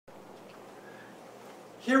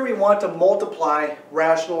Here we want to multiply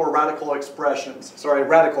rational or radical expressions. Sorry,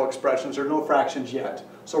 radical expressions. There are no fractions yet.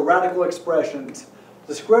 So radical expressions.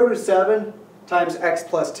 The square root of 7 times x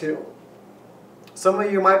plus 2. Some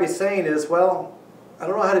of you might be saying is, well, I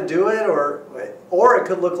don't know how to do it, or it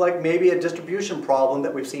could look like maybe a distribution problem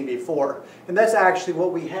that we've seen before. And that's actually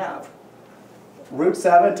what we have. Root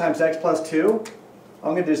 7 times x plus 2.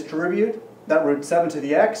 I'm going to distribute that root 7 to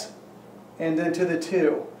the x and then to the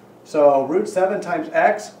 2. So root 7 times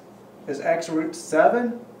x is x root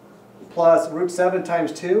 7 plus root 7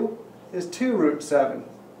 times 2 is 2 root 7.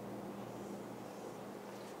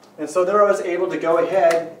 And so there I was able to go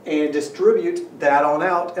ahead and distribute that on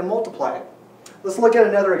out and multiply it. Let's look at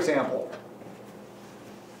another example.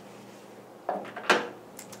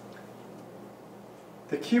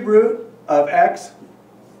 The cube root of x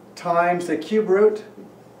times the cube root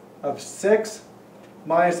of 6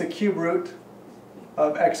 minus the cube root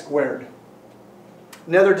of x squared.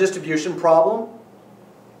 Another distribution problem.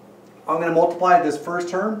 I'm going to multiply this first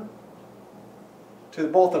term to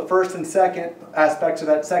both the first and second aspects of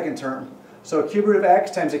that second term. So a cube root of x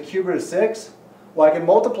times a cube root of 6. Well, I can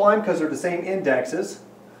multiply them because they're the same indexes.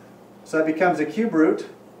 So that becomes a cube root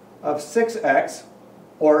of 6x,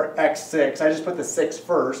 or x6. I just put the 6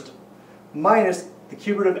 first, minus the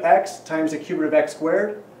cube root of x times the cube root of x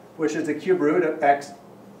squared, which is the cube root of x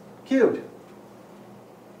cubed.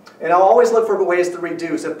 And I'll always look for ways to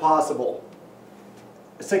reduce if possible.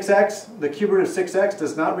 6x, the cube root of 6x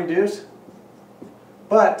does not reduce,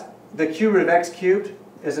 but the cube root of x cubed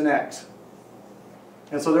is an x.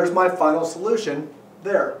 And so there's my final solution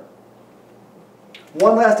there.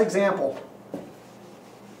 One last example.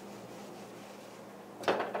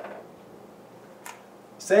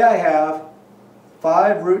 Say I have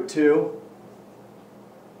 5 root 2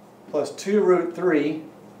 plus 2 root 3,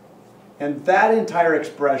 and that entire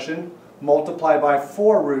expression multiplied by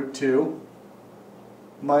 4 root 2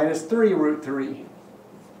 minus 3 root 3.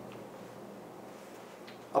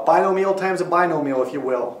 A binomial times a binomial, if you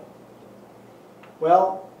will.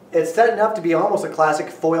 Well, it's setting up to be almost a classic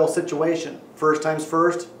FOIL situation. First times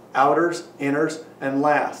first, outers, inners, and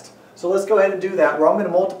last. So let's go ahead and do that, where I'm going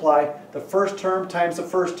to multiply the first term times the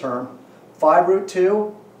first term. 5 root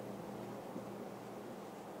 2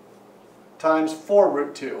 times 4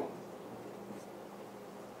 root 2.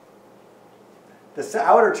 The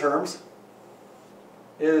outer terms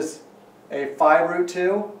is a 5 root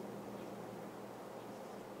 2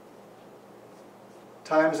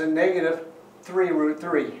 times a negative 3 root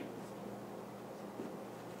 3.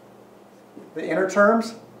 The inner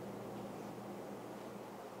terms,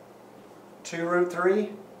 2 root 3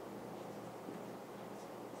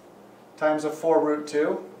 times a 4 root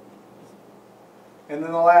 2. And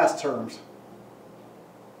then the last terms,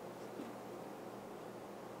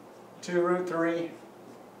 2 root 3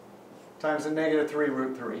 times a negative 3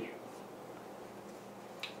 root 3.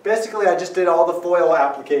 Basically, I just did all the FOIL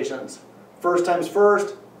applications. First times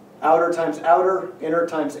first, outer times outer, inner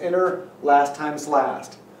times inner, last times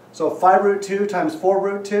last. So 5 root 2 times 4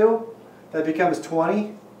 root 2, that becomes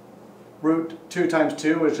 20. Root 2 times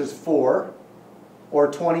 2, which is 4,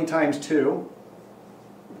 or 20 times 2,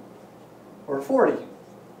 or 40.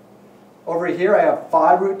 Over here I have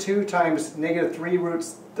 5 root 2 times negative 3 root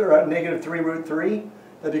 3,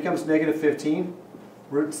 that becomes negative 15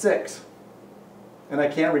 root 6. And I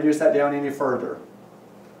can't reduce that down any further.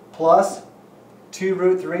 Plus 2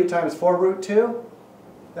 root 3 times 4 root 2,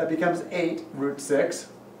 that becomes 8 root 6.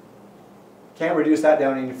 Can't reduce that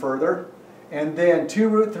down any further. And then 2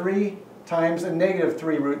 root 3 times a negative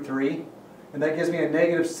 3 root 3, and that gives me a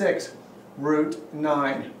negative 6 root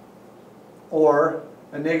 9. Or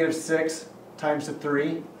a negative 6 times the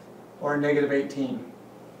 3, or a negative 18.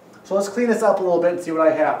 So let's clean this up a little bit and see what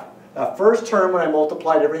I have. That first term, when I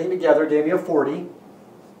multiplied everything together, gave me a 40,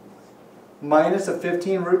 minus a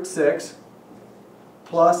 15 root 6,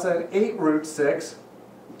 plus an 8 root 6,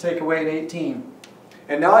 take away an 18.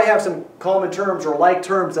 And now I have some common terms, or like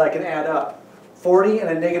terms, that I can add up. 40 and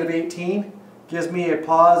a negative 18 gives me a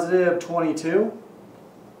positive 22.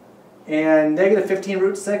 And negative 15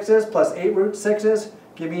 root 6s plus 8 root 6s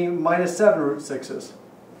give me minus 7 root 6s.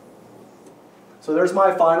 So there's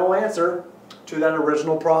my final answer to that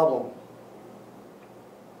original problem.